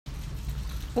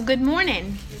Well, good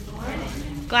morning. Good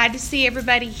morning. Glad to see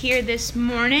everybody here this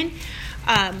morning.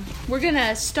 We're going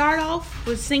to start off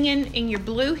with singing in your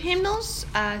blue hymnals.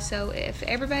 So if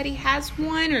everybody has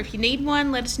one or if you need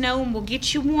one, let us know and we'll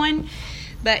get you one.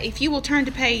 But if you will turn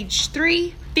to page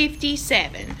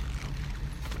 357.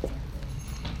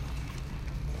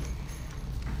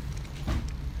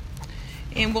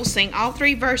 And we'll sing all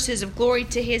three verses of Glory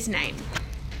to His Name.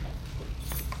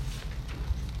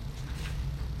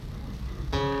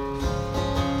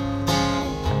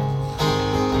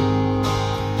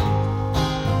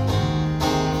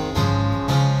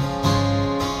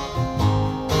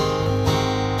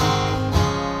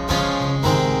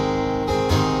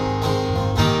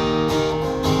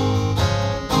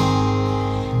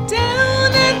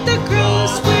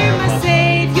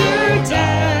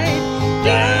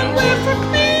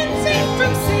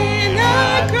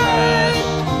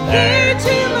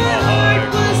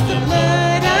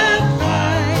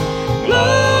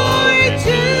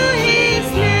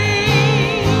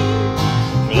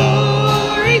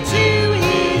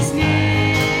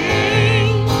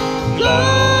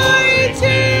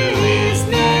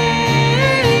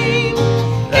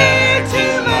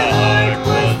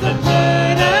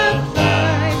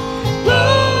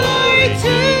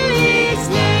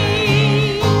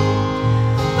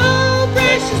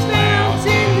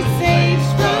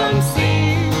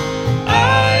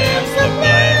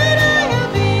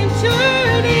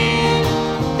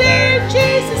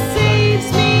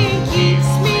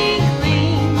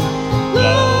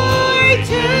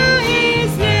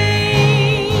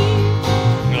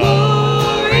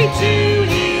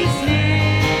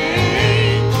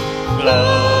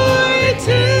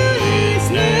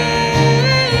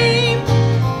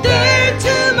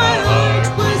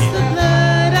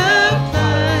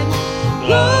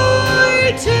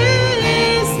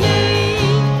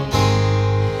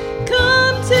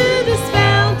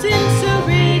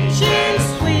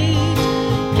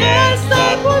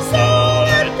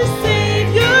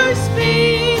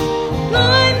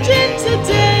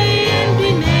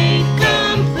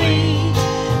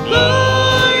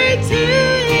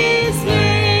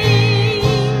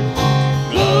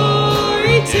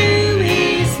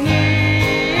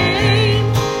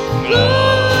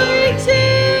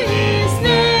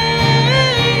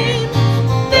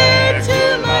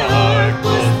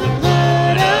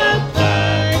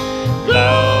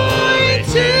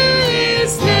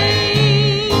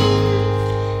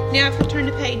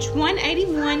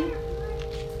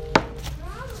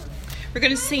 We're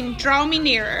going to sing Draw Me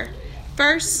Nearer,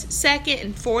 first, second,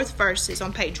 and fourth verses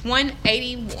on page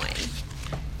 181.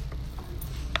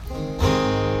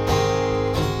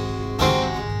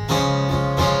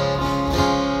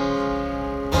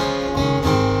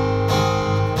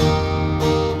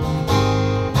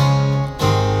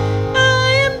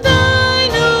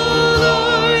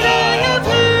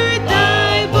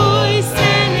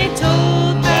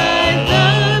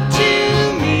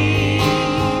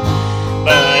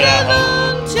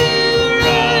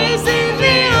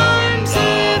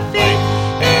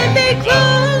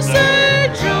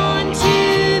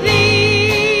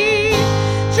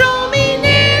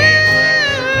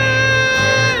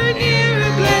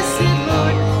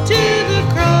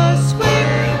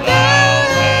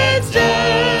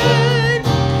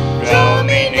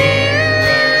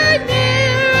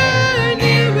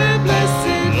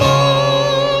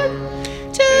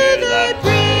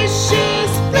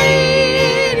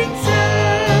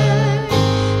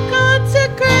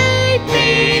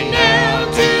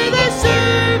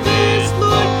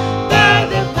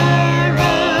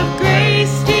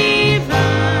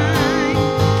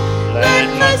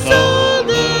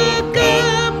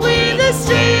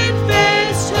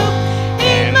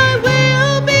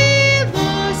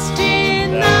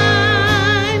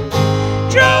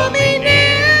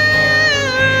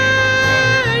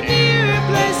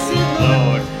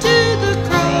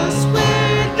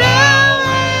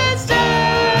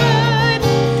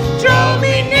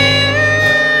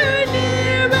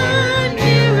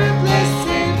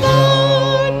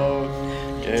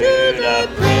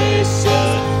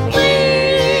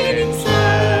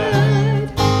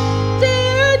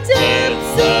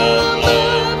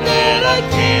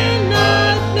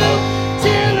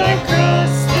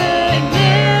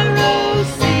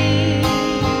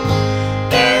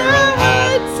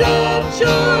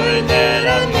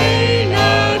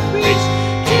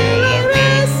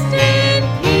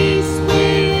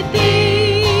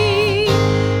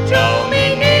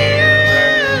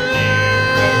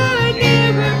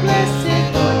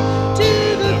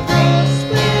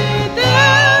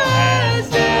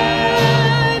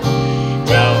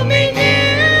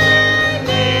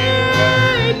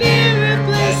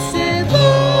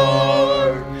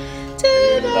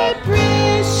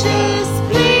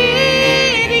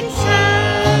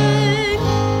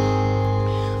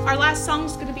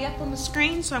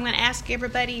 So I'm going to ask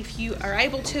everybody, if you are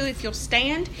able to, if you'll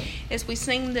stand as we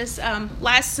sing this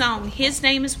last song. His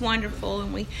name is wonderful,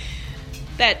 and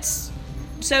that's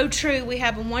so true. We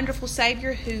have a wonderful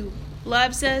Savior who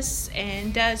loves us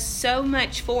and does so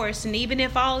much for us. And even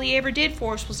if all He ever did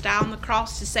for us was die on the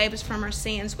cross to save us from our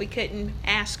sins, we couldn't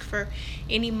ask for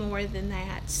any more than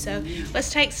that. So let's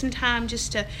take some time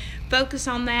just to focus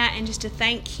on that and just to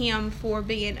thank Him for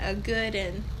being a good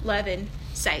and loving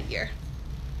Savior.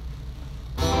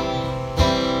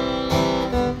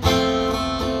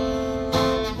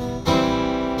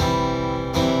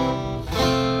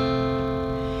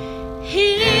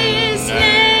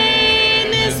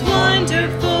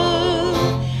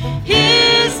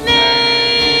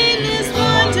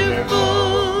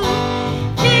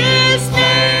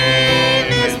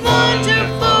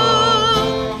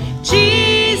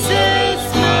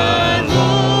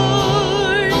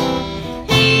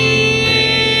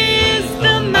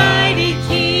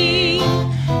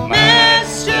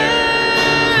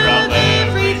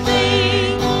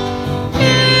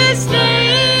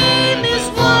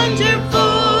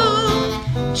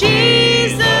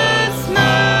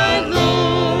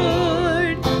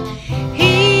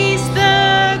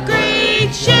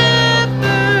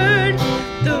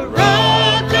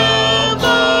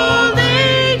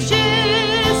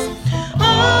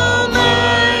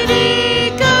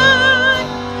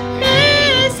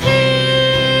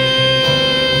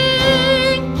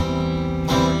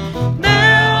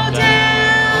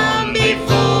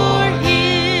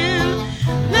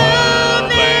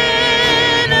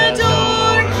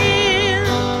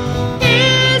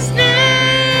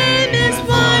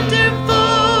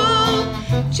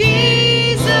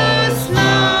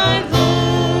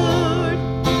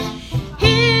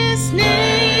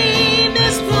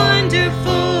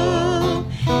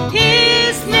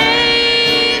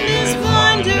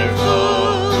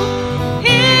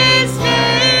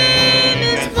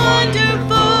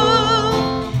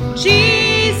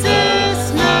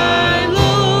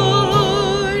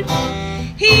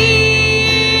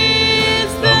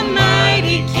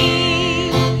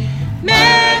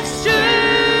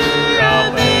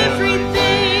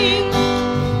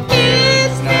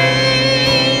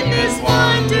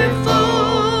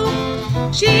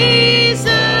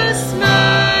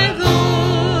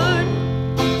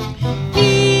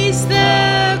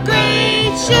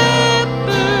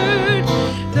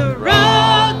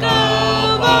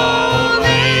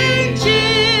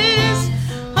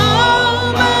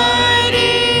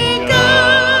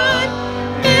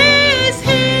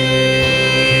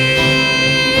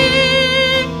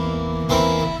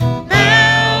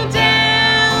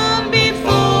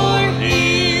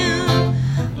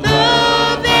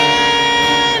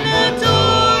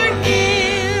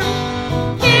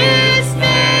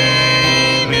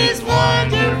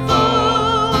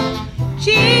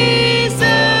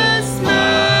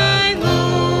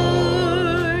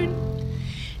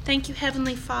 Thank you,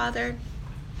 Heavenly Father,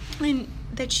 and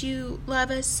that you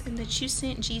love us and that you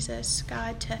sent Jesus,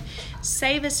 God, to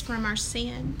save us from our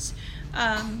sins.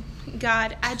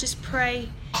 God, I just pray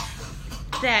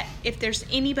that if there's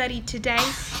anybody today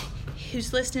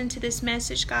who's listening to this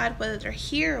message, God, whether they're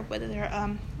here or whether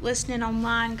they're listening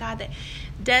online, God, that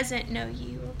doesn't know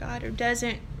you, or God, or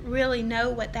doesn't really know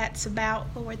what that's about,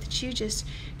 Lord, that you just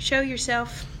show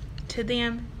yourself to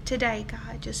them today,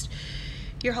 God. Just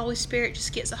your Holy Spirit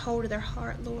just gets a hold of their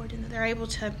heart, Lord, and that they're able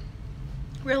to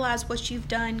realize what you've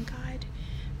done,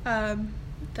 God.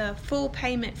 The full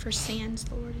payment for sins,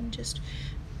 Lord, and just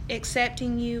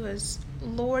accepting you as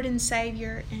Lord and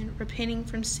Savior and repenting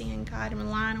from sin, God, and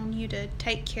relying on you to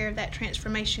take care of that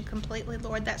transformation completely,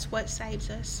 Lord. That's what saves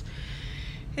us.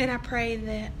 And I pray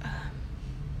that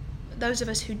those of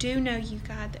us who do know you,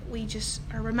 God, that we just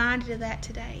are reminded of that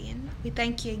today. And we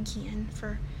thank you again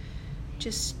for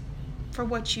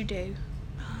what you do.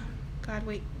 God,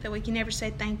 that we can never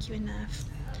say thank you enough.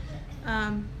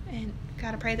 And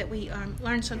God, I pray that we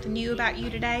learn something new about you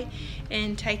today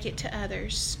and take it to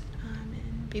others.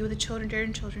 And be with the children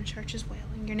during Children's Church as well.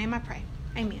 In your name I pray.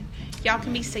 Amen. Y'all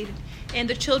can be seated. And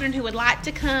the children who would like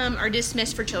to come are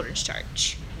dismissed for Children's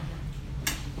Church.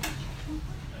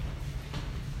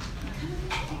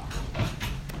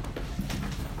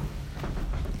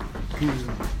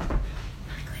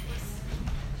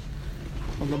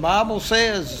 Well, the Bible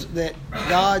says that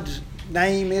God's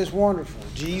name is wonderful.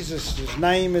 Jesus'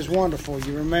 name is wonderful.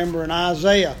 You remember in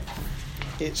Isaiah,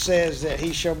 it says that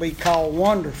he shall be called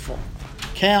Wonderful,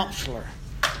 Counselor,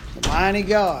 the Mighty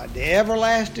God, the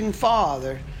Everlasting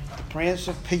Father, the Prince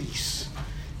of Peace.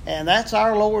 And that's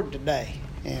our Lord today.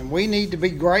 And we need to be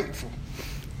grateful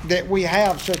that we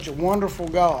have such a wonderful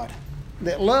God.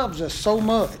 that loves us so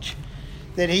much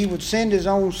that He would send His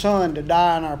own Son to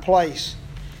die in our place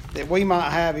that we might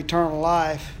have eternal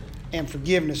life and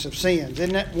forgiveness of sins.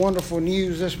 Isn't that wonderful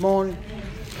news this morning?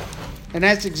 And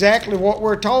that's exactly what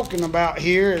we're talking about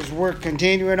here as we're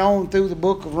continuing on through the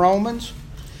book of Romans.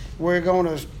 We're going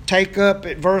to take up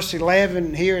at verse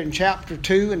 11 here in chapter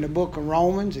 2 in the book of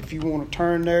Romans, if you want to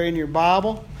turn there in your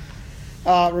Bible.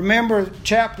 Remember,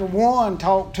 chapter 1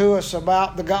 talked to us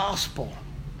about the gospel.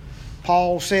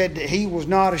 Paul said that he was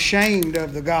not ashamed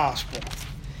of the gospel.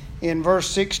 In verse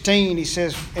 16, he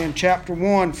says in chapter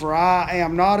 1, "For I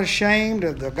am not ashamed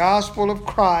of the gospel of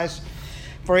Christ,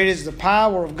 for it is the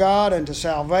power of God unto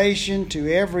salvation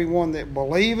to everyone that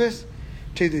believeth,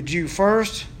 to the Jew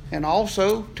first, and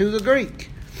also to the Greek."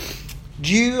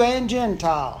 Jew and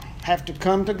Gentile have to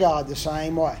come to God the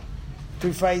same way,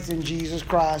 through faith in Jesus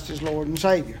Christ as Lord and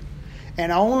Savior.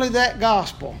 And only that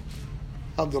gospel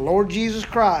of the Lord Jesus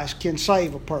Christ can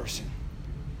save a person.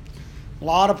 A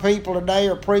lot of people today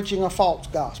are preaching a false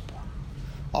gospel.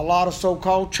 A lot of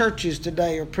so-called churches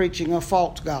today are preaching a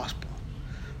false gospel.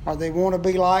 Or they want to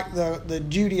be like the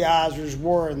Judaizers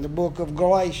were in the book of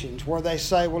Galatians, where they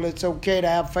say, well, it's okay to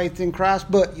have faith in Christ,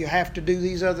 but you have to do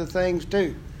these other things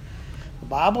too. The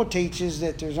Bible teaches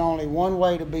that there's only one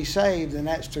way to be saved, and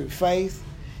that's through faith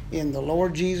in the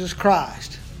Lord Jesus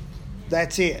Christ.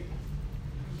 That's it.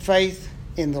 Faith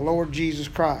in the Lord Jesus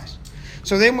Christ.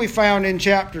 So then we found in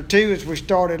chapter 2, as we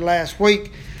started last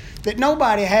week, that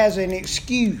nobody has an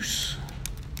excuse.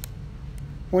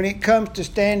 When it comes to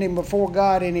standing before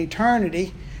God in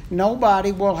eternity,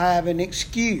 nobody will have an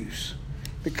excuse.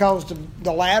 Because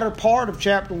the latter part of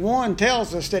chapter 1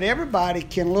 tells us that everybody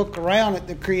can look around at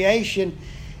the creation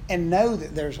and know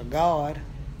that there's a God.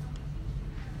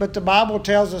 But the Bible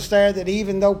tells us there that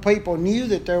even though people knew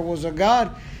that there was a God,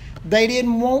 they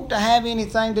didn't want to have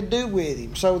anything to do with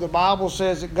Him. So the Bible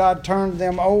says that God turned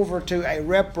them over to a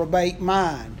reprobate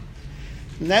mind.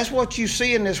 And that's what you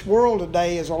see in this world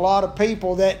today, is a lot of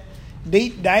people that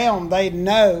deep down they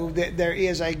know that there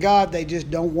is a God, they just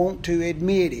don't want to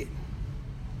admit it.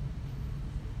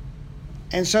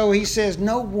 And so he says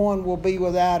no one will be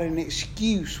without an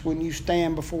excuse when you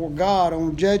stand before God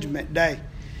on Judgment Day,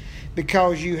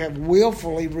 because you have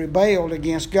willfully rebelled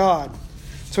against God.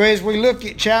 So as we look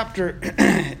at chapter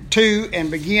 2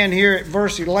 and begin here at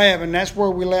verse 11, that's where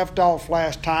we left off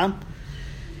last time.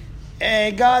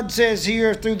 And God says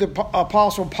here through the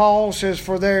Apostle Paul, says,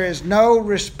 "For there is no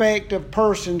respect of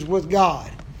persons with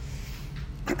God."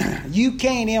 You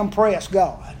can't impress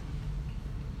God.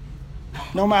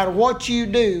 No matter what you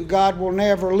do, God will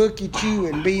never look at you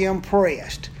and be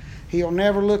impressed. He'll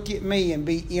never look at me and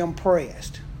be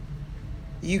impressed.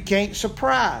 You can't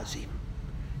surprise Him.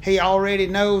 He already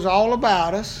knows all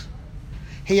about us.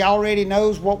 He already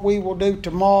knows what we will do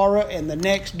tomorrow and the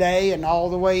next day and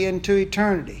all the way into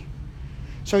eternity.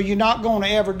 So you're not going to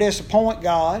ever disappoint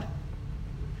God,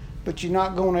 but you're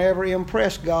not going to ever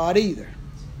impress God either.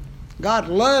 God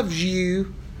loves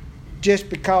you just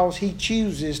because He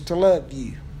chooses to love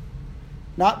you,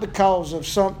 not because of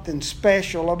something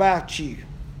special about you.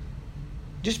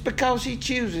 Just because He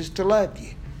chooses to love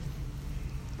you.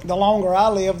 The longer I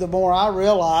live, the more I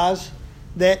realize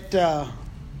that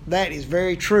that is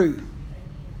very true.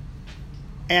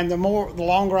 And the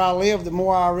longer I live, the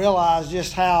more I realize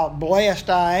just how blessed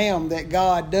I am that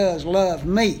God does love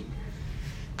me.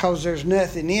 Because there's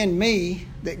nothing in me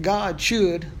that God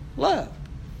should love.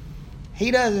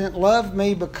 He doesn't love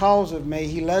me because of me.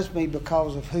 He loves me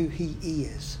because of who He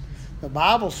is. The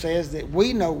Bible says that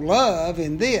we know love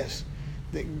in this,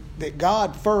 that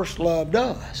God first loved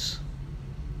us.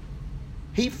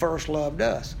 He first loved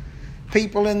us.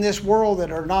 People in this world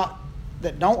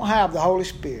that don't have the Holy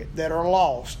Spirit, that are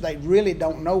lost, they really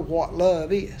don't know what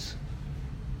love is.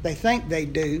 They think they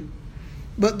do,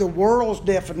 but the world's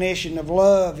definition of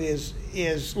love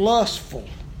is lustful,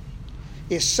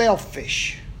 is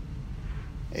selfish.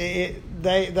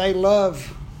 They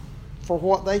love for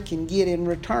what they can get in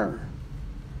return.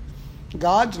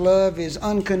 God's love is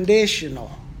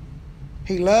unconditional.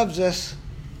 He loves us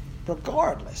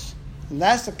regardless. And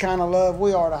that's the kind of love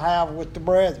we are to have with the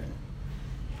brethren.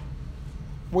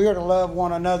 We are to love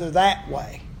one another that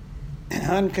way,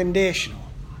 unconditional.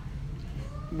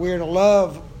 We're to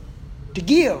love to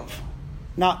give,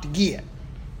 not to get.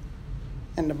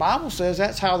 And the Bible says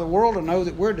that's how the world will know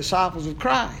that we're disciples of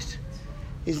Christ,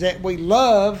 is that we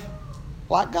love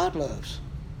like God loves.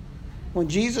 When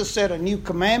Jesus said, "A new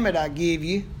commandment I give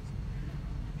you,"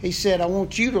 He said, "I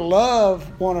want you to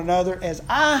love one another as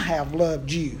I have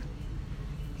loved you."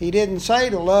 He didn't say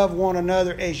to love one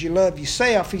another as you love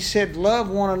yourself. He said, love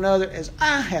one another as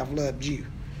I have loved you.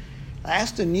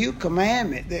 That's the new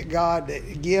commandment that God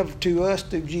gave to us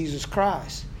through Jesus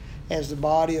Christ. As the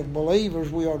body of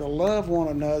believers, we are to love one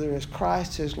another as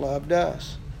Christ has loved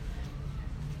us.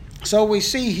 So we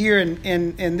see here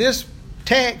in this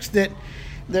text that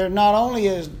there not only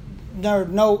is there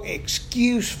no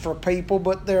excuse for people,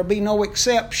 but there be no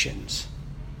exceptions.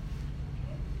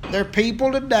 There are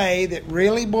people today that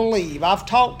really believe. I've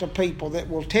talked to people that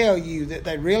will tell you that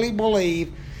they really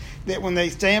believe that when they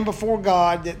stand before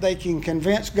God, that they can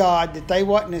convince God that they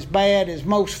wasn't as bad as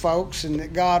most folks and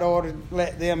that God ought to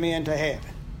let them into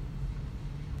heaven.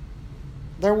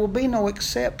 There will be no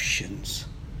exceptions.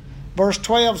 Verse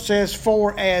 12 says,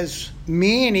 "For as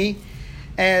many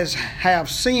as have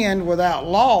sinned without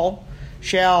law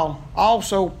shall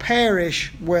also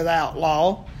perish without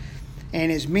law,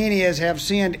 and as many as have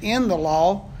sinned in the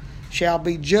law shall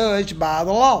be judged by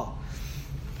the law."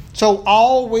 So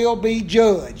all will be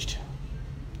judged.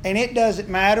 And it doesn't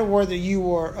matter whether you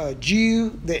were a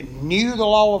Jew that knew the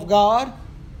law of God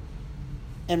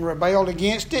and rebelled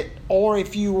against it, or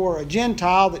if you were a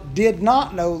Gentile that did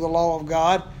not know the law of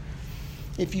God.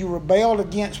 If you rebelled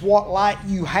against what light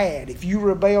you had, if you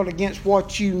rebelled against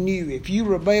what you knew, if you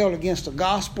rebelled against the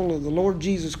gospel of the Lord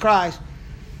Jesus Christ,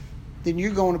 then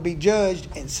you're going to be judged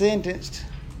and sentenced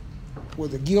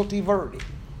with a guilty verdict.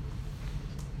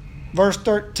 Verse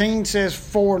 13 says,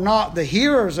 "For not the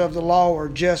hearers of the law are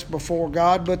just before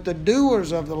God, but the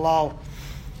doers of the law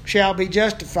shall be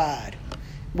justified."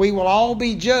 We will all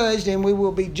be judged, and we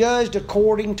will be judged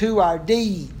according to our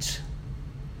deeds.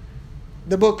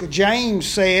 The book of James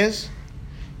says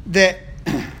that,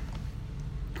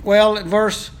 well, at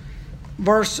verse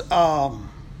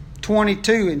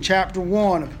 22 in chapter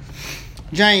 1 of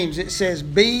James, it says,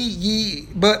 Be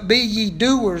ye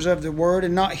doers of the word,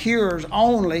 and not hearers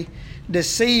only,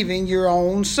 deceiving your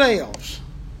own selves.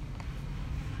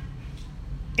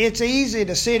 It's easy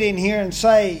to sit in here and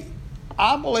say,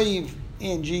 I believe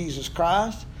in Jesus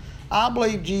Christ. I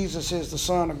believe Jesus is the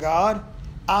Son of God.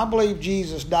 I believe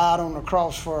Jesus died on the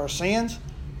cross for our sins.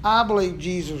 I believe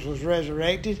Jesus was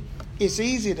resurrected. It's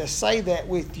easy to say that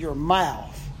with your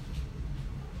mouth.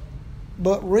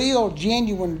 But real,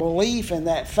 genuine belief in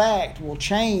that fact will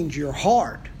change your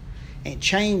heart and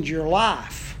change your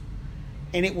life.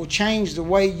 And it will change the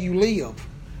way you live.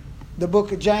 The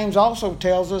book of James also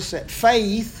tells us that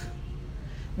faith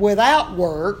without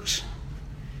works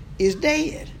is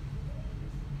dead.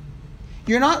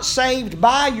 You're not saved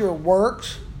by your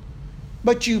works,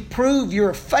 but you prove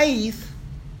your faith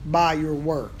by your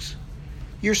works.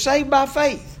 You're saved by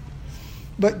faith.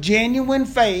 But genuine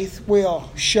faith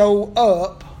will show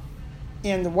up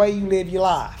in the way you live your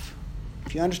life.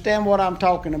 If you understand what I'm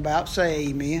talking about, say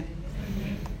amen.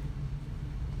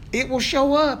 It will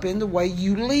show up in the way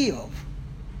you live.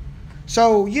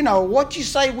 So, what you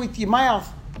say with your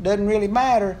mouth doesn't really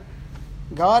matter.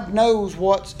 God knows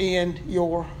what's in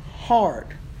your heart.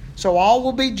 So all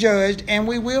will be judged, and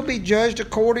we will be judged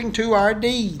according to our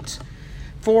deeds.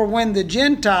 For when the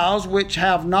Gentiles, which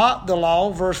have not the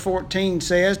law, verse 14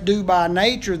 says, do by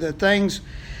nature the things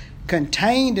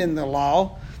contained in the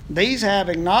law, these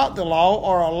having not the law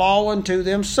are a law unto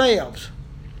themselves,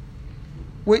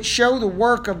 which show the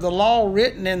work of the law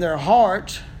written in their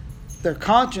hearts, their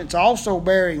conscience also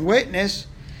bearing witness,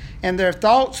 and their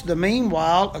thoughts the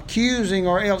meanwhile accusing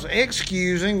or else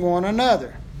excusing one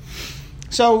another.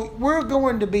 So we're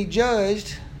going to be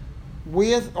judged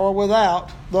with or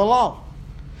without the law.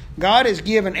 God has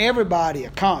given everybody a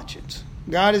conscience.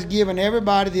 God has given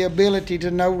everybody the ability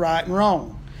to know right and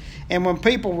wrong. And when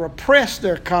people repress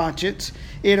their conscience,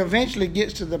 it eventually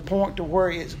gets to the point to where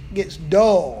it gets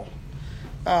dull.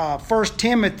 1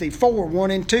 Timothy 4,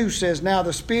 1 and 2 says, Now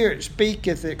the Spirit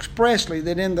speaketh expressly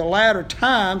that in the latter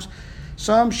times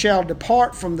some shall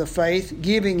depart from the faith,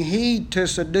 giving heed to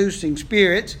seducing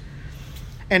spirits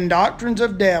and doctrines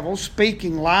of devils,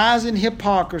 speaking lies and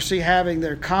hypocrisy, having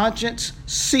their conscience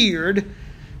seared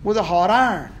with a hot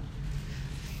iron.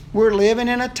 We're living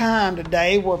in a time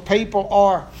today where people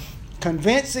are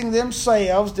convincing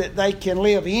themselves that they can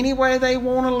live any way they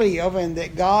want to live and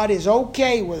that God is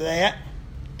okay with that.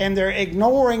 And they're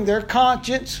ignoring their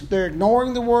conscience. They're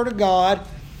ignoring the Word of God.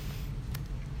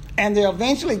 And they'll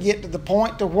eventually get to the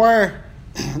point to where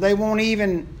they won't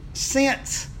even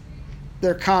sense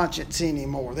their conscience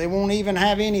anymore. They won't even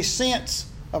have any sense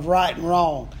of right and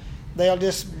wrong. They'll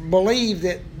just believe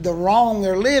that the wrong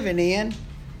they're living in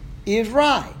is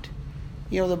right.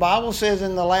 The Bible says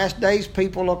in the last days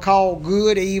people will call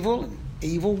good evil and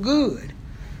evil good.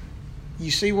 You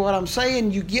see what I'm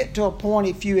saying? You get to a point,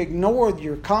 if you ignore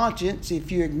your conscience,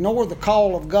 if you ignore the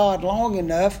call of God long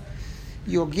enough,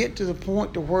 you'll get to the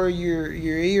point to where your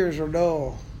ears are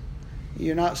dull.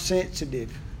 You're not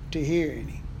sensitive to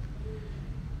hearing.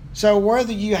 So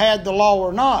whether you had the law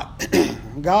or not,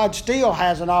 God still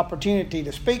has an opportunity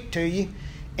to speak to you.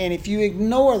 And if you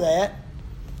ignore that,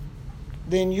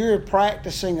 then you're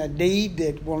practicing a deed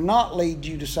that will not lead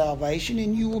you to salvation,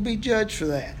 and you will be judged for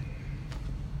that.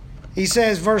 He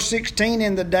says, verse 16,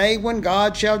 in the day when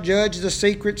God shall judge the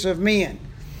secrets of men.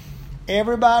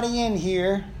 Everybody in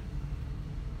here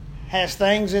has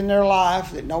things in their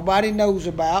life that nobody knows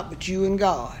about but you and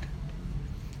God.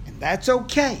 And that's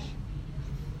okay.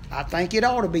 I think it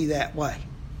ought to be that way.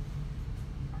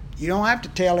 You don't have to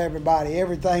tell everybody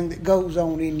everything that goes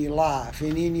on in your life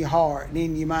and in your heart and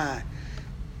in your mind.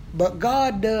 But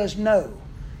God does know.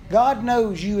 God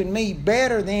knows you and me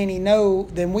better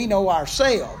than we know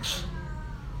ourselves.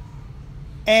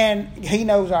 And He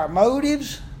knows our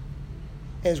motives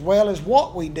as well as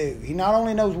what we do. He not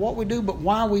only knows what we do, but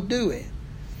why we do it.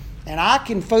 And I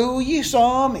can fool you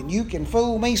some, and you can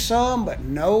fool me some, but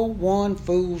no one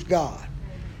fools God.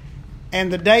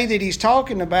 And the day that He's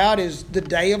talking about is the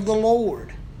day of the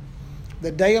Lord.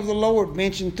 The day of the Lord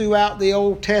mentioned throughout the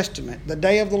Old Testament. The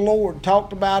day of the Lord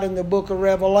talked about in the book of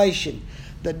Revelation.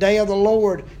 The day of the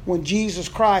Lord when Jesus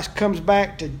Christ comes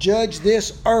back to judge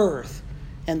this earth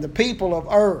and the people of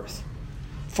earth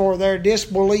for their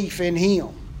disbelief in Him.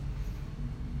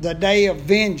 The day of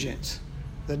vengeance.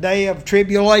 The day of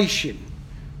tribulation.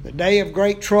 The day of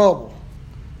great trouble.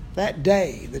 That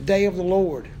day, the day of the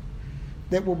Lord,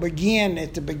 that will begin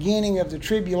at the beginning of the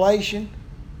tribulation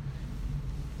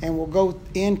and will go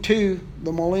into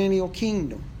the millennial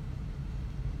kingdom.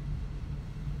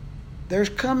 There's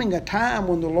coming a time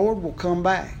when the Lord will come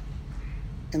back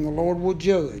and the Lord will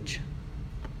judge.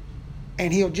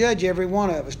 And He'll judge every one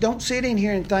of us. Don't sit in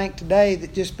here and think today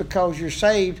that just because you're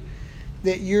saved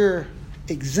that you're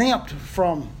exempt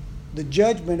from the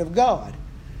judgment of God.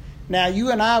 Now, you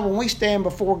and I, when we stand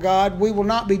before God, we will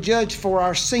not be judged for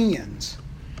our sins.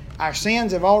 Our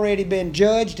sins have already been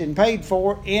judged and paid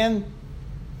for in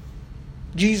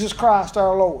Jesus Christ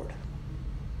our Lord.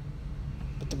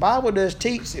 But the Bible does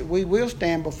teach that we will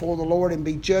stand before the Lord and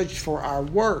be judged for our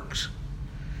works.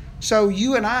 So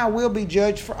you and I will be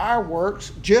judged for our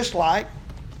works, just like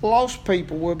lost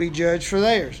people will be judged for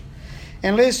theirs.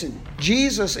 And listen,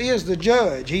 Jesus is the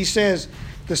judge. He says,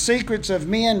 the secrets of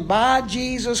men by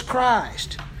Jesus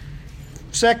Christ.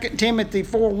 2 Timothy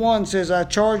 4:1 says, I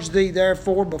charge thee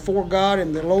therefore before God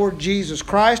and the Lord Jesus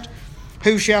Christ,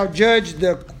 who shall judge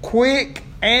the quick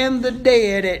and the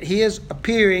dead at His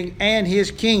appearing and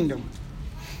His kingdom.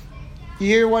 You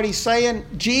hear what he's saying?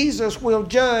 Jesus will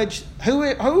judge. Who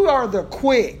are the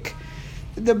quick?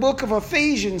 The book of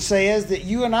Ephesians says that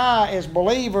you and I as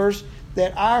believers,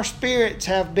 that our spirits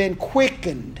have been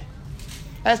quickened.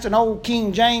 That's an old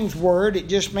King James word. It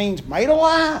just means made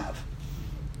alive.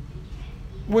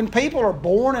 When people are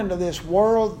born into this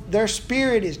world, their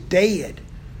spirit is dead.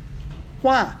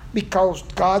 Why? Because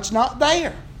God's not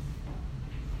there.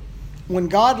 When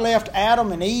God left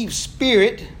Adam and Eve's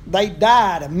spirit, they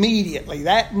died immediately.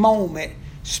 That moment,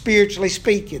 spiritually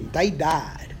speaking, they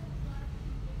died.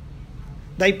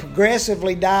 They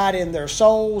progressively died in their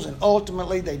souls, and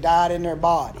ultimately they died in their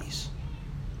bodies.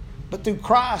 But through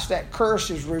Christ, that curse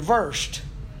is reversed.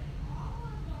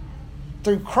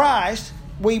 Through Christ,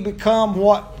 we become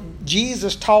what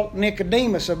Jesus taught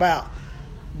Nicodemus about.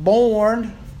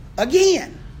 Born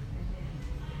again.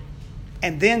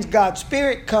 And then God's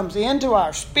Spirit comes into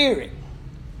our spirit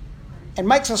and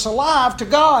makes us alive to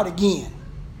God again.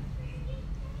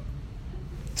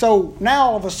 So now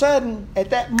all of a sudden, at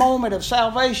that moment of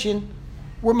salvation,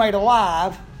 we're made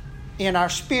alive in our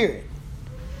spirit.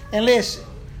 And listen,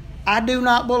 I do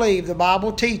not believe the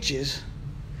Bible teaches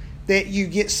that you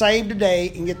get saved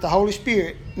today and get the Holy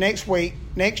Spirit next week,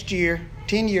 next year,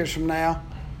 10 years from now.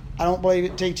 I don't believe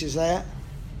it teaches that.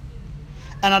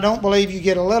 And I don't believe you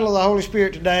get a little of the Holy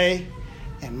Spirit today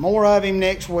and more of Him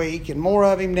next week and more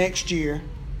of Him next year.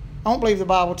 I don't believe the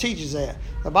Bible teaches that.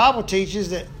 The Bible teaches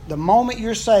that the moment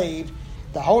you're saved,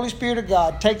 the Holy Spirit of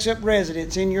God takes up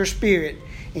residence in your spirit,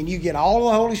 and you get all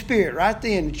the Holy Spirit right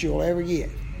then that you'll ever get.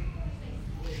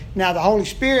 Now, the Holy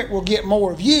Spirit will get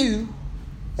more of you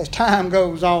as time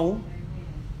goes on,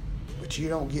 but you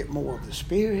don't get more of the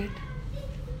Spirit.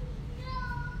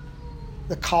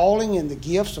 The calling and the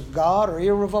gifts of God are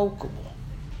irrevocable.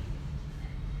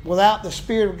 Without the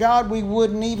Spirit of God, we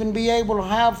wouldn't even be able to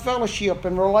have fellowship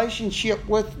and relationship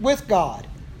with God.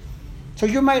 So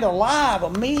you're made alive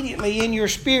immediately in your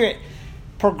spirit.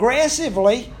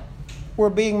 Progressively, we're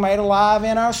being made alive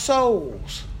in our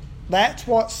souls. That's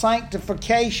what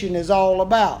sanctification is all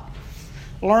about.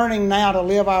 learning now to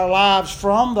live our lives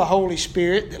from the Holy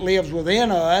Spirit that lives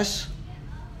within us,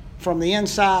 from the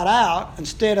inside out,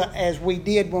 instead of as we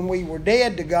did when we were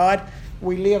dead to God,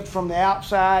 we lived from the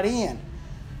outside in.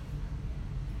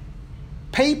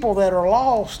 People that are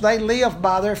lost, they live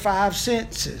by their five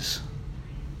senses.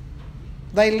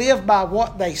 They live by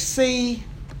what they see,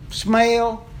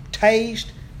 smell,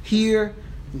 taste, hear,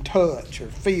 and touch, or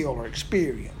feel, or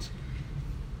experience.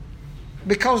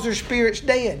 Because their spirit's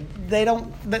dead.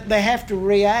 They have to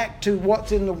react to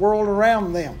what's in the world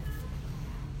around them.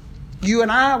 You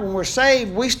and I, when we're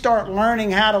saved, we start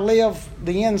learning how to live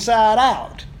the inside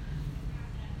out.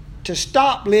 To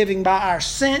stop living by our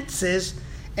senses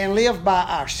and live by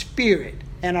our spirit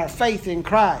and our faith in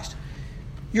Christ.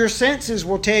 Your senses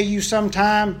will tell you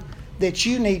sometime that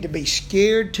you need to be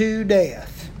scared to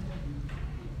death.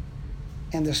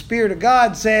 And the Spirit of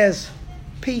God says,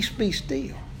 peace, be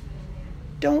still.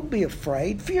 Don't be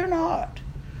afraid. Fear not,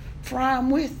 for I am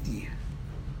with you.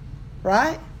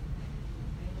 Right?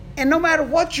 And no matter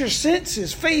what your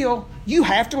senses feel, you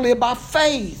have to live by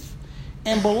faith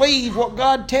and believe what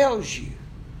God tells you.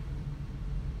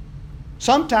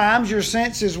 Sometimes your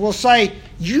senses will say,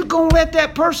 you going to let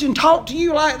that person talk to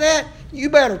you like that?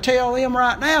 You better tell them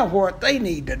right now what they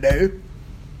need to do.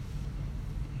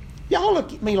 Y'all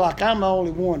look at me like I'm the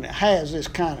only one that has this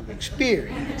kind of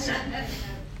experience.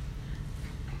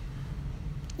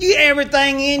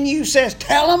 Everything in you says,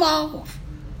 tell them off.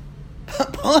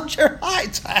 Punch your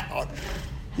lights out.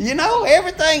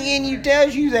 Everything in you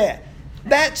tells you that.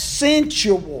 That's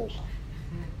sensual.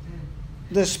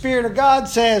 The Spirit of God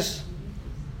says,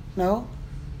 no,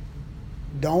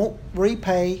 don't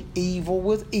repay evil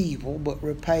with evil, but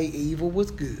repay evil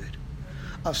with good.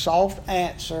 A soft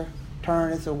answer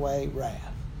turneth away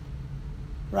wrath.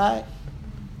 Right?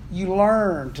 You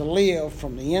learn to live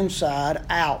from the inside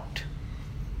out.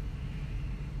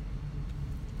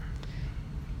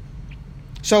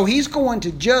 So he's going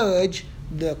to judge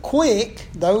the quick,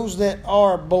 those that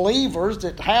are believers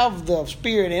that have the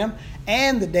Spirit in them,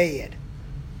 and the dead,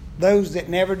 those that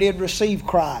never did receive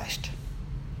Christ.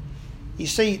 You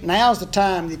see, now's the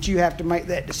time that you have to make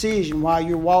that decision while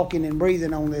you're walking and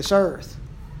breathing on this earth.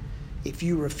 If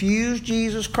you refuse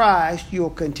Jesus Christ,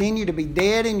 you'll continue to be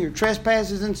dead in your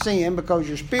trespasses and sin because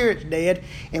your spirit's dead.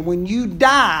 And when you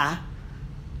die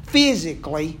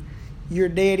physically, you're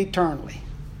dead eternally.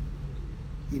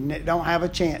 You don't have a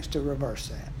chance to reverse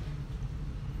that.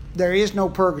 There is no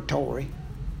purgatory.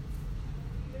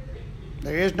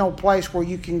 There is no place where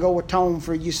you can go atone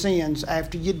for your sins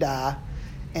after you die,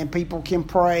 and people can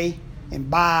pray and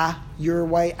buy your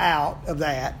way out of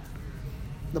that.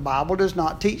 The Bible does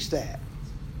not teach that.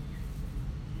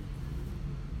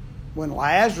 When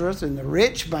Lazarus and the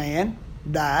rich man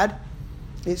died,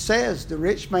 it says the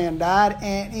rich man died,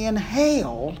 and in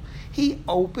hell he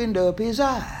opened up his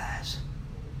eyes.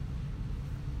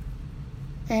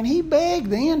 And he begged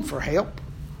then for help.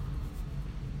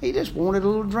 He just wanted a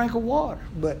little drink of water,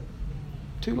 but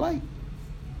too late.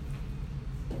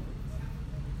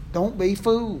 Don't be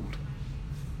fooled.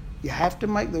 You have to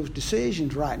make those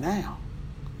decisions right now.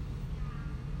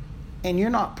 And you're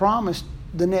not promised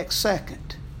the next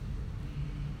second.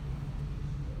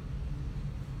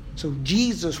 So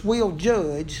Jesus will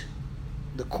judge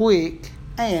the quick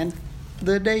and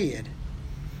the dead.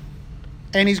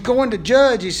 And he's going to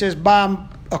judge, he says,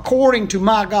 according to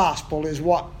my gospel is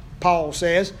what Paul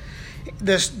says.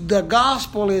 The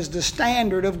gospel is the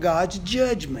standard of God's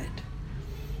judgment.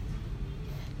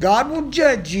 God will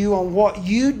judge you on what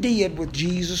you did with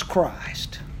Jesus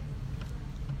Christ.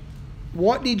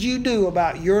 What did you do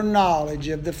about your knowledge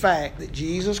of the fact that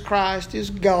Jesus Christ is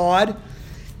God,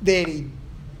 that He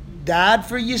died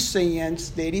for your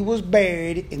sins, that He was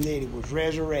buried, and that He was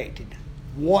resurrected?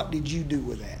 What did you do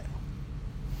with that?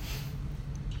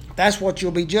 That's what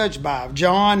you'll be judged by.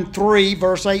 John 3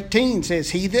 verse 18 says,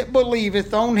 he that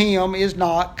believeth on Him is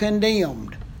not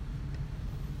condemned.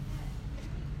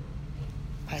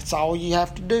 That's all you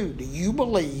have to do. Do you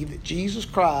believe that Jesus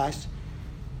Christ,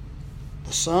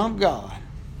 the Son of God,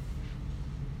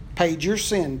 paid your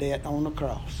sin debt on the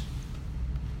cross?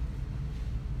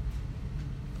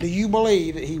 Do you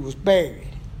believe that He was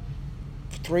buried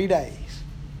for 3 days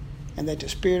and that the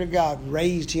Spirit of God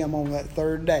raised Him on that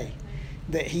third day?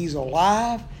 That He's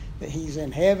alive, that He's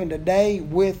in heaven today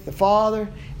with the Father,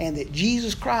 and that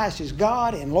Jesus Christ is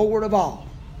God and Lord of all?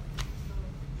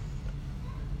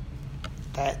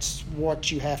 That's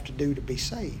what you have to do to be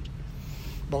saved.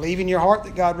 Believe in your heart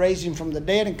that God raised Him from the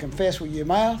dead, and confess with your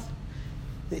mouth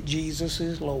that Jesus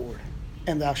is Lord,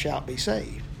 and thou shalt be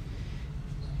saved.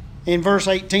 In verse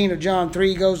 18 of John 3,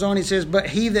 he goes on, he says, but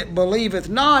he that believeth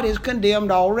not is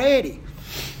condemned already.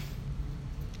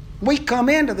 We come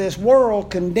into this world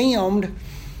condemned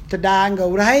to die and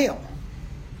go to hell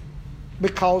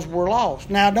because we're lost.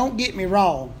 Now, don't get me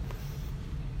wrong.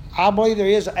 I believe there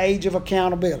is an age of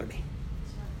accountability.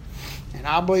 And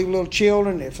I believe little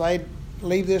children, if they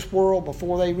leave this world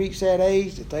before they reach that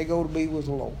age, that they go to be with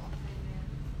the Lord.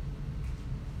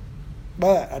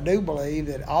 But I do believe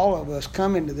that all of us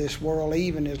come into this world,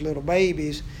 even as little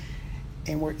babies,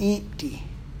 and we're empty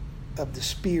of the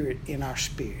Spirit in our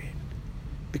spirit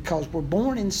because we're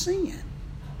born in sin.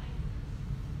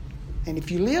 And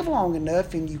if you live long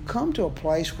enough and you come to a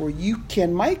place where you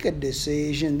can make a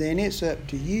decision, then it's up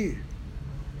to you.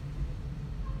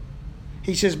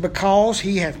 He says, because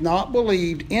he hath not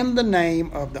believed in the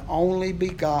name of the only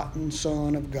begotten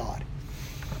Son of God.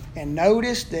 And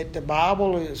notice that the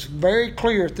Bible is very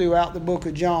clear throughout the book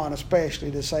of John,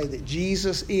 especially, to say that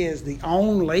Jesus is the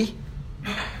only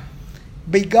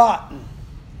begotten.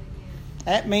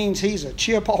 That means he's a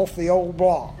chip off the old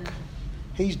block.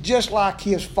 He's just like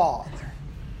his Father.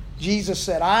 Jesus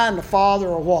said, I and the Father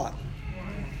are what?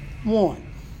 One.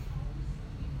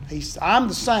 I'm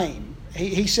the same.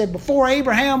 He said, before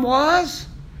Abraham was,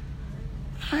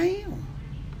 I am.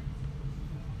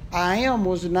 I am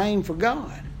was the name for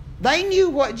God. They knew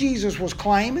what Jesus was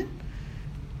claiming.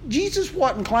 Jesus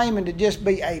wasn't claiming to just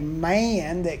be a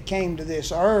man that came to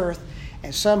this earth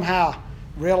and somehow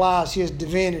realized his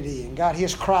divinity and got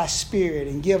his Christ spirit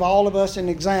and give all of us an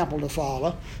example to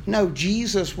follow. No,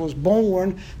 Jesus was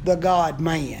born the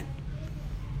God-man.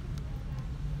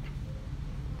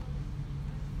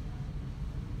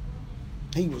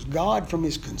 He was God from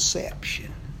his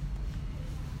conception.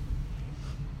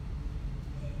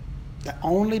 The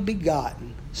only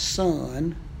begotten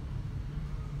Son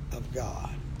of God.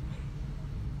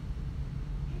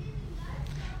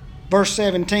 Verse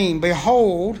 17,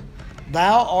 behold,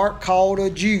 thou art called a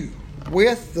Jew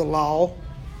with the law.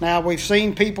 Now we've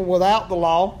seen people without the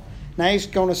law. Now he's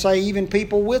going to say even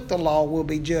people with the law will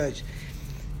be judged.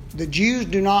 The Jews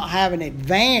do not have an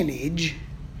advantage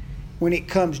when it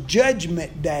comes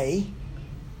judgment day,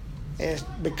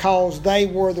 because they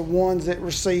were the ones that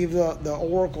received the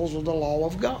oracles of the law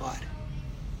of God.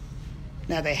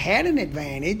 Now they had an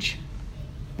advantage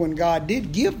when God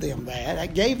did give them that.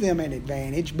 That gave them an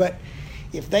advantage, but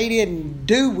if they didn't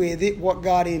do with it what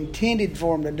God intended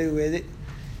for them to do with it,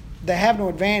 they have no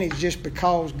advantage just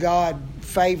because God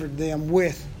favored them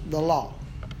with the law.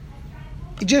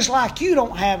 Just like you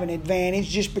don't have an advantage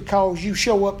just because you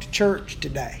show up to church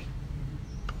today.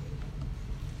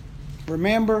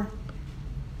 Remember,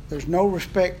 there's no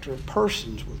respecter of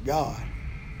persons with God.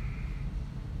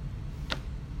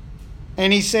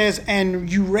 And he says, and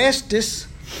you restest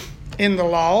in the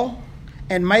law,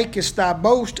 and makest thy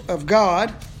boast of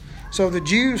God. So the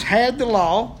Jews had the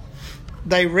law.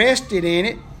 They rested in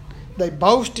it. They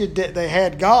boasted that they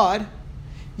had God.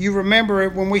 You remember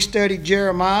when we studied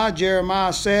Jeremiah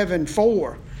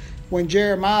 7:4, when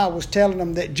Jeremiah was telling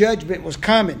them that judgment was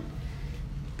coming.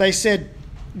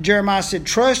 Jeremiah said,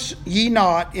 trust ye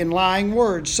not in lying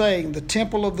words, saying, the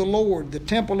temple of the Lord, the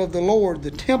temple of the Lord,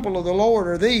 the temple of the Lord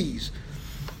are these.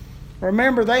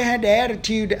 Remember, they had the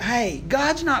attitude that, hey,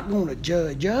 God's not going to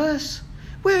judge us.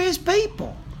 We're his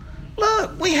people.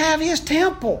 Look, we have his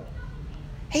temple.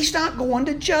 He's not going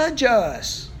to judge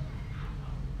us.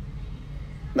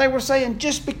 They were saying,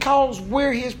 just because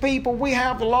we're his people, we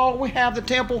have the law, we have the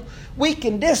temple, we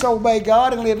can disobey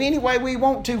God and live any way we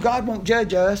want to. God won't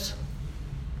judge us.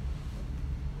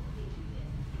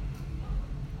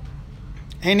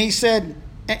 And he said,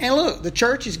 and look, the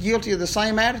church is guilty of the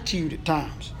same attitude at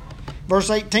times. Verse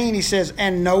 18, he says,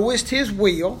 and knowest his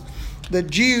will. The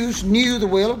Jews knew the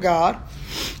will of God,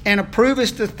 and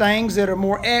approvest the things that are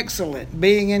more excellent,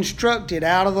 being instructed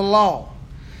out of the law.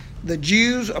 The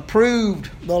Jews approved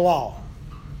the law.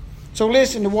 So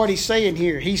listen to what he's saying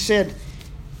here. He said,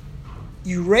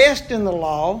 you rest in the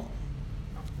law.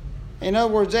 In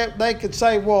other words, they could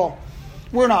say, well,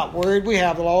 we're not worried. We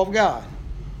have the law of God.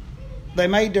 They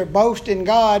made their boast in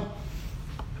God.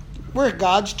 We're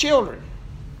God's children.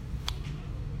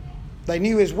 They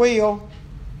knew his will.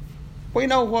 We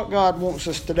know what God wants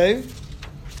us to do.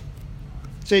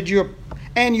 Said you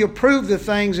approve the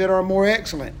things that are more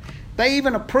excellent. They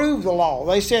even approved the law.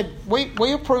 They said,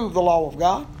 we approve the law of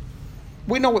God.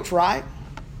 We know it's right.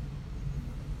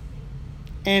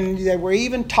 And they were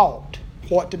even taught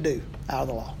what to do out of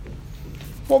the law.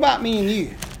 What about me and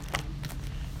you?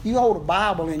 You hold a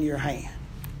Bible in your hand.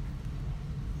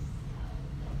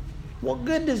 What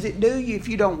good does it do you if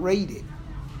you don't read it?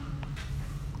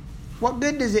 What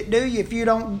good does it do you if you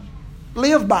don't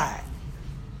live by it.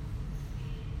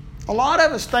 A lot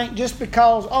of us think just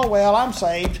because, oh, well, I'm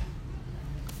saved.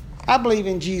 I believe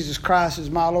in Jesus Christ as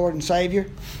my Lord and Savior.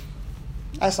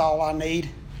 That's all I need.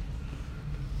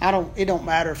 It don't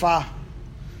matter if I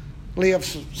do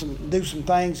some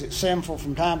things that's sinful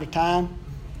from time to time.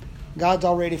 God's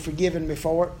already forgiven me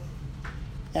for it.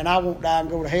 And I won't die and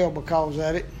go to hell because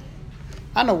of it.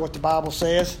 I know what the Bible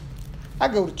says. I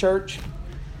go to church.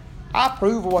 I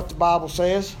approve of what the Bible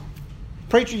says.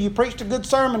 Preacher, you preached a good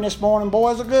sermon this morning,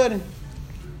 boys, a good one.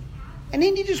 And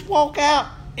then you just walk out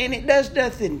and it does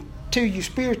nothing to you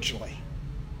spiritually.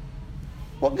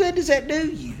 What good does that do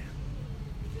you?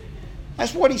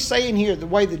 That's what he's saying here, the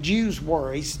way the Jews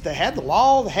were. They had the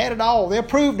law, they had it all. They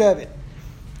approved of it.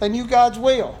 They knew God's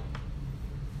will.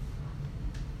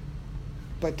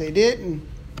 But they didn't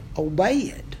obey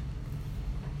it.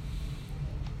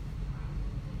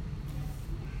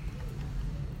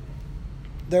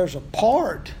 There's a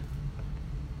part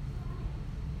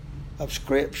of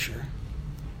Scripture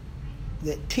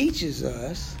that teaches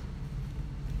us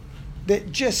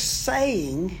that just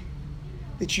saying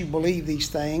that you believe these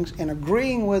things and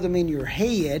agreeing with them in your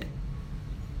head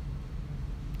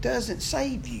doesn't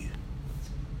save you.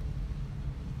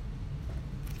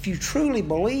 If you truly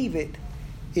believe it,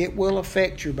 it will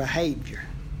affect your behavior.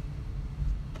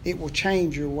 It will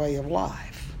change your way of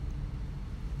life.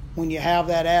 When you have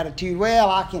that attitude, well,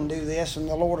 I can do this and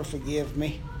the Lord will forgive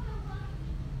me.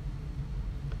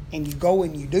 And you go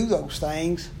and you do those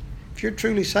things, if you're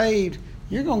truly saved,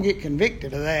 you're going to get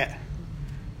convicted of that.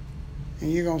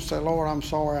 And you're going to say, Lord, I'm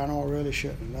sorry, I know I really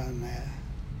shouldn't have done that.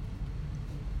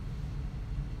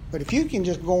 But if you can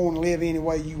just go and live any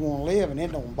way you want to live and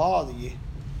it don't bother you,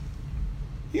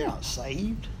 you're not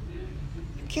saved.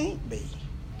 You can't be.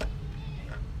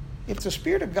 If the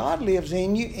Spirit of God lives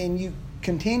in you and you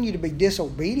continue to be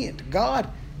disobedient to God,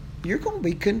 you're going to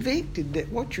be convicted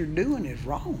that what you're doing is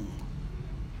wrong.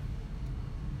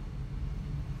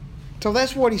 So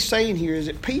that's what he's saying here, is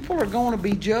that people are going to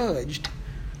be judged.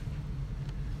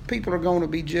 People are going to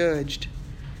be judged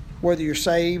whether you're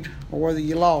saved or whether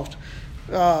you're lost.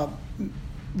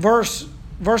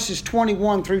 Verses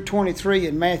 21 through 23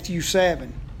 in Matthew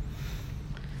 7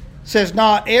 says,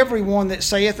 Not everyone that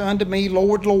saith unto me,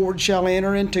 Lord, Lord, shall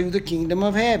enter into the kingdom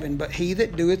of heaven, but he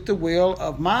that doeth the will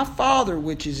of my Father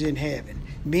which is in heaven.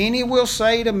 Many will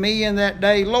say to me in that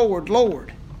day, Lord,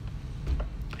 Lord,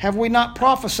 have we not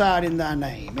prophesied in thy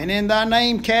name, and in thy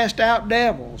name cast out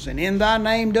devils, and in thy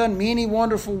name done many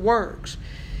wonderful works?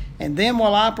 And then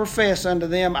will I profess unto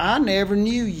them, I never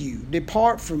knew you.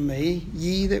 Depart from me,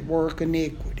 ye that work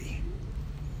iniquity.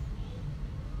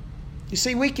 You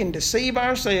see, we can deceive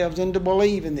ourselves into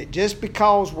believing that just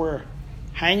because we're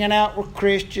hanging out with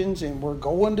Christians and we're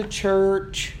going to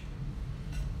church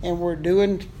and we're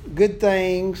doing good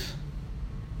things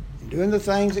and doing the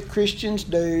things that Christians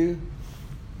do,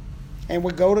 and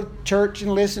we go to church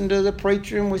and listen to the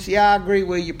preacher and we say, I agree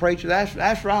with you, preacher,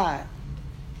 that's right.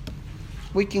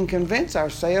 We can convince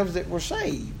ourselves that we're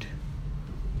saved.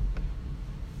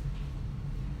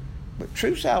 But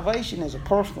true salvation is a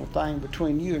personal thing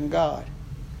between you and God.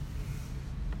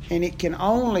 And it can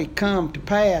only come to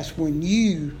pass when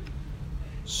you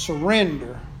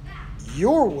surrender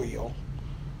your will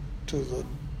to the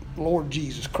Lord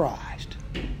Jesus Christ.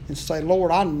 And say,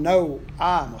 Lord, I know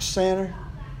I'm a sinner.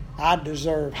 I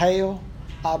deserve hell.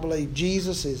 I believe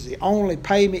Jesus is the only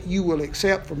payment you will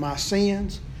accept for my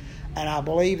sins. And I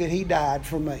believe that he died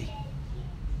for me.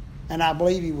 And I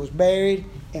believe he was buried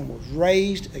and was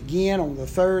raised again on the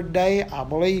third day. I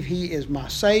believe he is my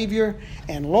Savior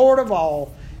and Lord of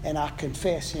all. And I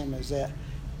confess him as that.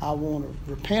 I want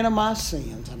to repent of my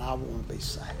sins and I want to be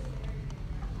saved.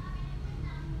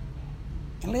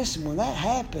 And listen, when that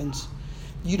happens,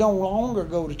 you don't longer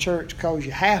go to church because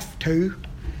you have to.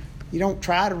 You don't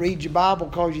try to read your Bible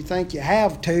because you think you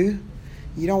have to.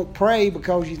 You don't pray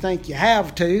because you think you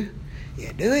have to.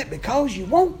 You do it because you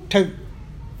want to.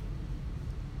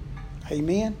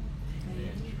 Amen?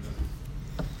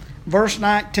 Verse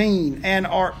 19, And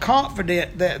art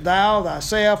confident that thou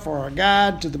thyself art a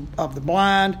guide of the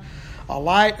blind, a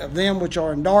light of them which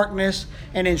are in darkness,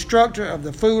 an instructor of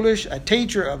the foolish, a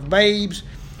teacher of babes,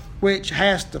 which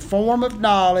hast the form of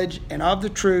knowledge and of the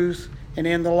truth and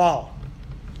in the law.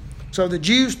 So the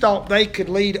Jews thought they could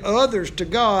lead others to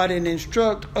God and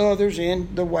instruct others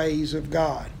in the ways of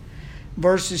God.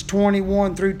 Verses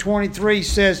 21 through 23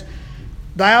 says,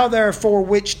 Thou therefore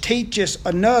which teachest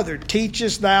another,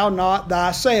 teachest thou not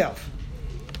thyself?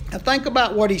 Now think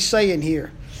about what he's saying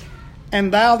here.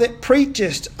 And thou that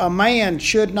preachest a man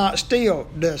should not steal,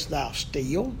 dost thou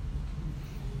steal?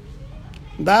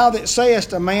 Thou that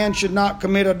sayest a man should not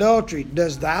commit adultery,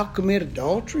 dost thou commit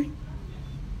adultery?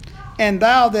 And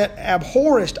thou that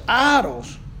abhorrest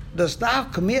idols, dost thou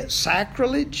commit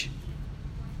sacrilege?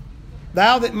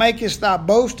 Thou that makest thy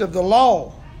boast of the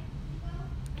law,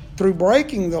 through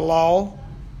breaking the law,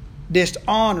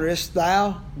 dishonorest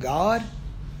thou God?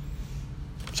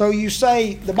 So you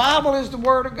say, the Bible is the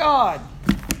Word of God,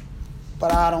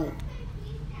 but I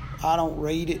don't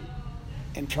read it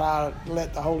and try to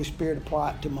let the Holy Spirit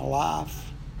apply it to my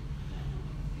life.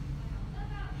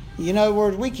 In other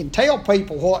words, we can tell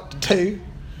people what to do.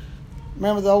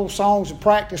 Remember the old songs of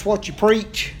practice what you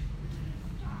preach?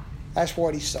 That's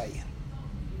what he's saying.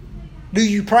 Do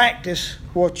you practice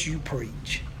what you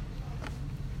preach?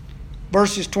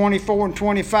 Verses 24 and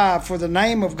 25, for the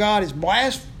name of God is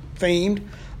blasphemed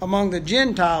among the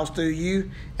Gentiles through you,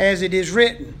 as it is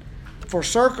written, for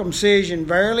circumcision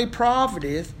verily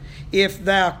profiteth, if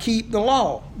thou keep the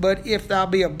law. But if thou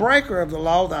be a breaker of the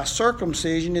law, thy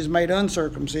circumcision is made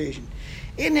uncircumcision.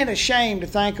 Isn't it a shame to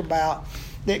think about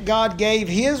that God gave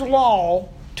His law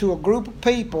to a group of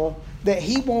people that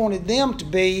He wanted them to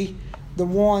be the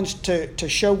ones to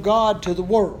show God to the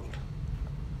world?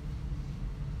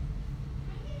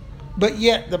 But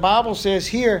yet the Bible says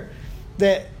here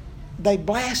that they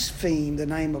blaspheme the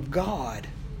name of God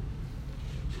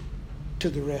to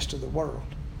the rest of the world.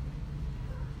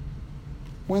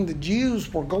 When the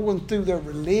Jews were going through their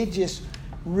religious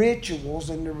rituals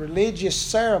and their religious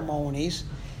ceremonies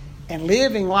and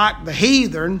living like the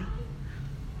heathen,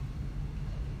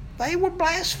 they were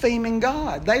blaspheming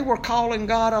God. They were calling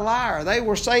God a liar. They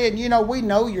were saying, we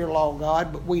know your law,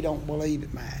 God, but we don't believe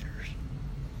it matters.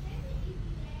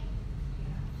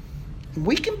 And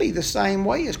we can be the same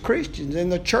way as Christians,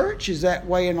 and the church is that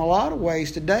way in a lot of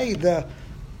ways today.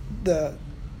 The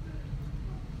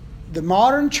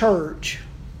modern church,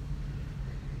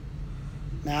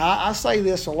 now I say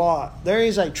this a lot, there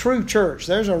is a true church.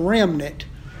 There's a remnant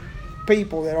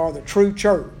people that are the true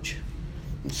church.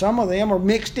 And some of them are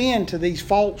mixed into these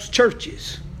false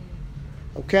churches.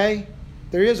 Okay?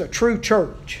 There is a true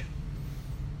church.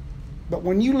 But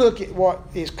when you look at what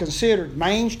is considered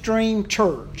mainstream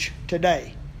church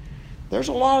today, there's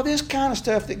a lot of this kind of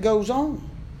stuff that goes on.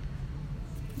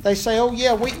 They say, oh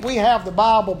yeah, we have the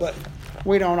Bible, but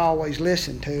we don't always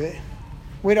listen to it.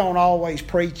 We don't always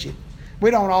preach it.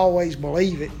 We don't always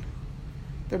believe it.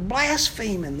 They're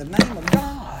blaspheming the name of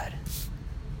God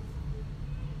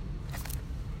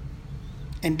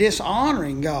and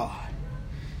dishonoring God.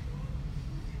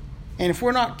 And if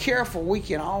we're not careful, we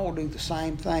can all do the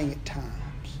same thing at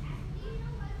times.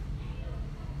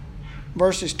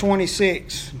 Verses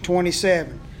 26 and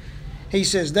 27. He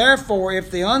says, therefore,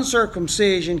 if the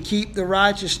uncircumcision keep the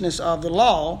righteousness of the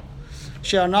law,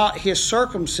 shall not his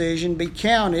uncircumcision be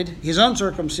counted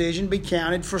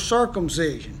for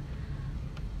circumcision?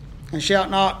 And shall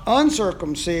not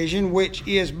uncircumcision, which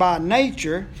is by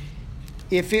nature,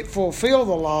 if it fulfill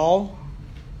the law,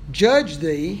 judge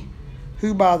thee,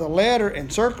 who by the letter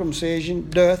and circumcision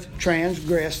doth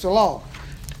transgress the law?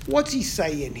 What's he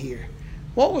saying here?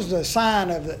 What was the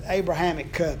sign of the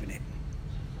Abrahamic covenant?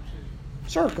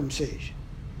 Circumcision.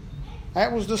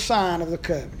 That was the sign of the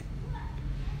covenant.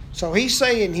 So he's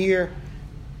saying here,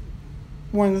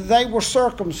 when they were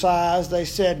circumcised, they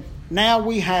said, now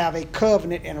we have a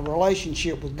covenant and a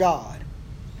relationship with God.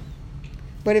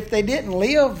 But if they didn't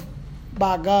live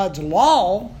by God's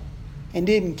law and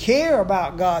didn't care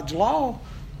about God's law,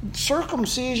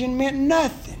 circumcision meant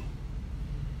nothing.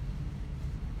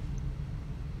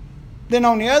 Then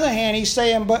on the other hand, he's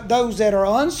saying, but those that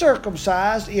are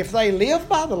uncircumcised, if they live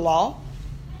by the law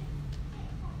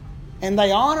and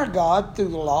they honor God through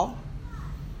the law,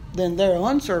 then their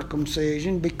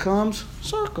uncircumcision becomes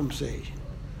circumcision.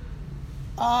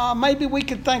 Maybe we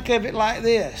could think of it like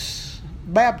this.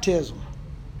 Baptism.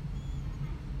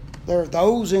 There are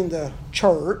those in the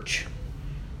church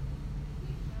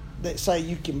that say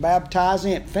you can baptize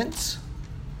infants.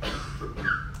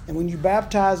 And when you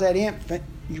baptize that infant,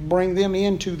 you bring them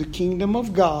into the kingdom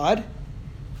of God.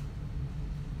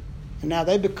 And now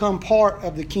they become part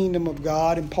of the kingdom of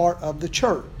God and part of the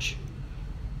church.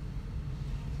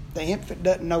 The infant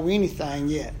doesn't know anything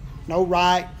yet. No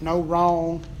right, no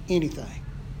wrong, anything.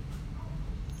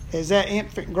 As that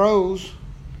infant grows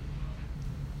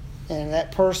and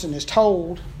that person is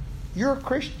told, you're a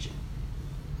Christian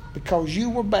because you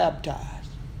were baptized.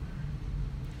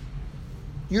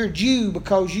 You're a Jew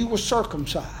because you were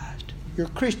circumcised. You're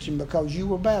a Christian because you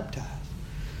were baptized.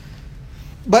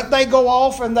 But they go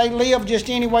off and they live just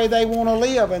any way they want to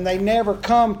live, and they never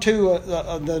come to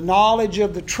the knowledge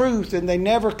of the truth, and they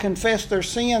never confess their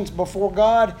sins before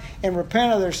God and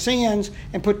repent of their sins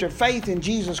and put their faith in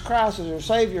Jesus Christ as their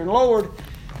Savior and Lord.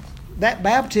 That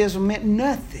baptism meant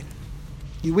nothing.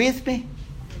 You with me?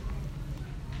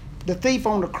 The thief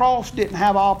on the cross didn't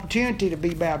have an opportunity to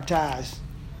be baptized.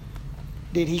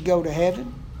 Did he go to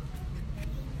heaven?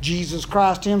 Jesus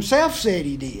Christ himself said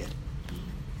he did.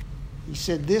 He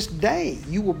said, this day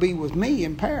you will be with me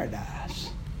in paradise.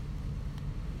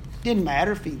 Didn't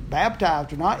matter if he was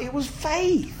baptized or not. It was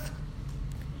faith.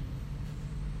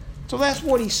 So that's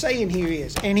what he's saying here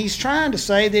is. And he's trying to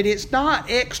say that it's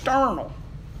not external.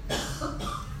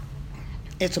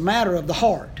 It's a matter of the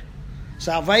heart.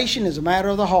 Salvation is a matter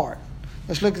of the heart.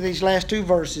 Let's look at these last two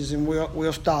verses and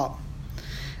we'll stop.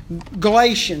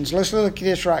 Galatians, let's look at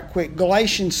this right quick.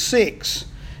 Galatians 6.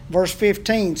 Verse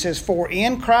 15 says, for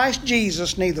in Christ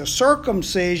Jesus neither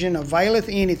circumcision availeth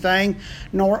anything,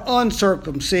 nor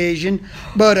uncircumcision,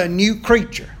 but a new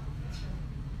creature.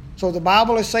 So the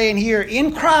Bible is saying here,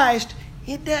 in Christ,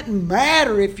 it doesn't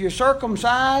matter if you're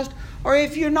circumcised or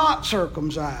if you're not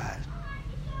circumcised.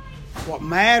 What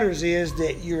matters is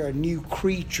that you're a new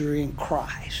creature in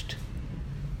Christ.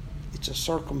 It's a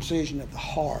circumcision of the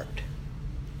heart.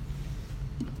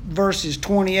 Verses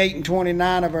 28 and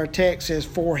 29 of our text says,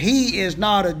 for he is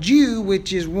not a Jew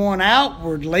which is one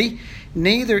outwardly,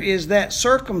 neither is that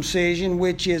circumcision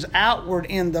which is outward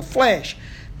in the flesh,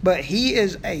 but he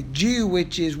is a Jew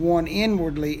which is one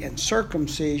inwardly, and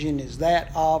circumcision is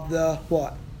that of the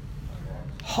what?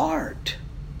 Heart.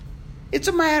 It's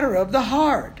a matter of the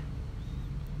heart.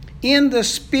 In the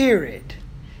spirit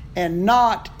and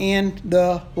not in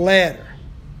the letter.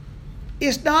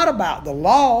 It's not about the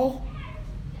law.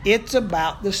 It's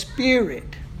about the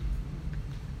Spirit.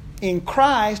 In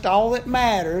Christ, all that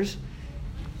matters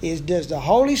is, does the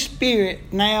Holy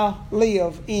Spirit now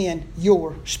live in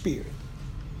your spirit?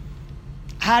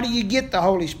 How do you get the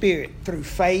Holy Spirit? Through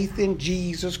faith in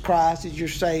Jesus Christ as your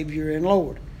Savior and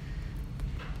Lord.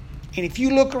 And if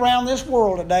you look around this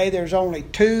world today, there's only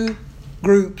two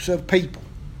groups of people.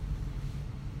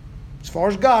 As far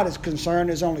as God is concerned,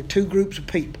 there's only two groups of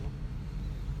people.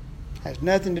 Has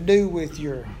nothing to do with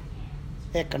your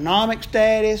economic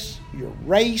status, your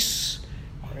race,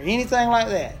 or anything like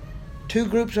that. Two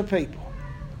groups of people.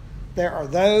 There are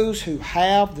those who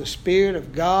have the Spirit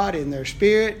of God in their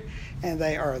spirit, and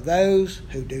they are those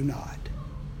who do not.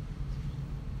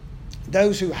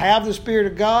 Those who have the Spirit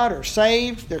of God are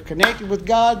saved, they're connected with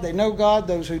God, they know God.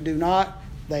 Those who do not,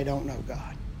 they don't know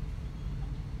God.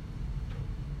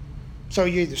 So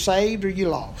you're either saved or you're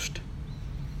lost.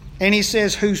 And he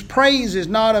says, whose praise is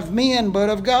not of men, but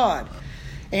of God.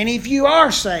 And if you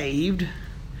are saved,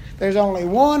 there's only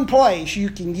one place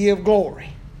you can give glory.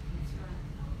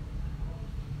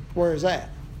 Where is that?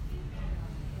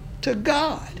 To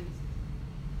God.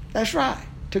 That's right,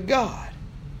 to God.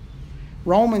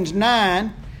 Romans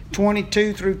 9,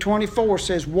 22 through 24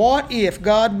 says, what if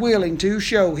God willing to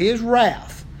show his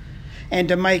wrath and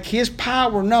to make his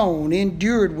power known,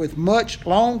 endured with much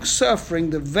long suffering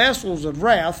the vessels of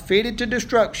wrath fitted to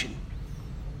destruction,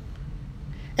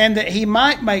 and that he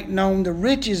might make known the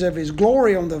riches of his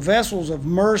glory on the vessels of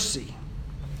mercy,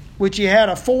 which he had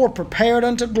afore prepared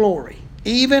unto glory,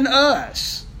 even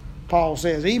us, Paul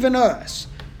says, even us,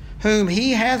 whom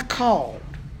he hath called,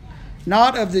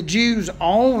 not of the Jews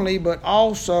only, but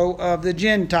also of the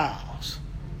Gentiles.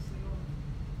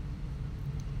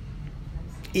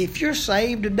 If you're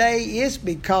saved today, it's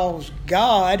because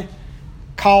God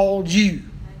called you.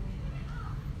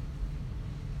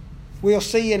 We'll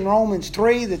see in Romans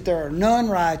 3 that there are none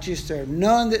righteous, there are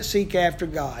none that seek after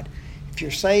God. If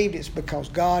you're saved, it's because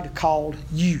God called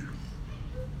you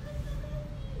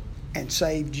and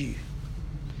saved you.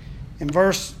 In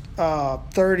verse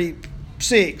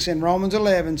 36 in Romans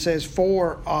 11 says,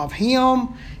 for of him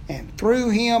and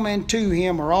through him and to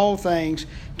him are all things,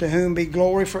 to whom be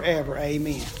glory forever.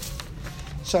 Amen.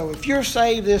 So if you're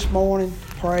saved this morning,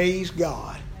 praise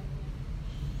God.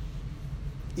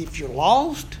 If you're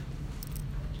lost,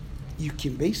 you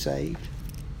can be saved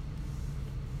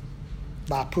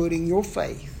by putting your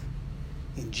faith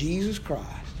in Jesus Christ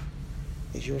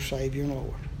as your Savior and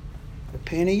Lord.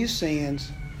 Repent of your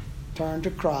sins, turn to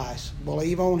Christ,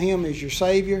 believe on him as your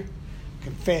Savior,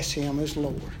 confess him as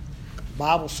Lord. The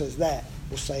Bible says that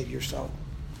will save your soul.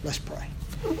 Let's pray.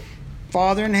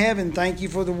 Father in heaven, thank you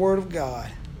for the Word of God.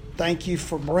 Thank you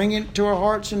for bringing it to our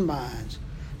hearts and minds.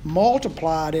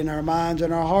 Multiply it in our minds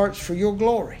and our hearts for your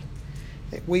glory,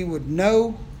 that we would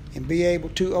know and be able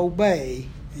to obey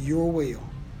your will.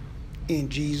 In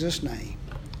Jesus' name,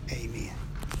 amen.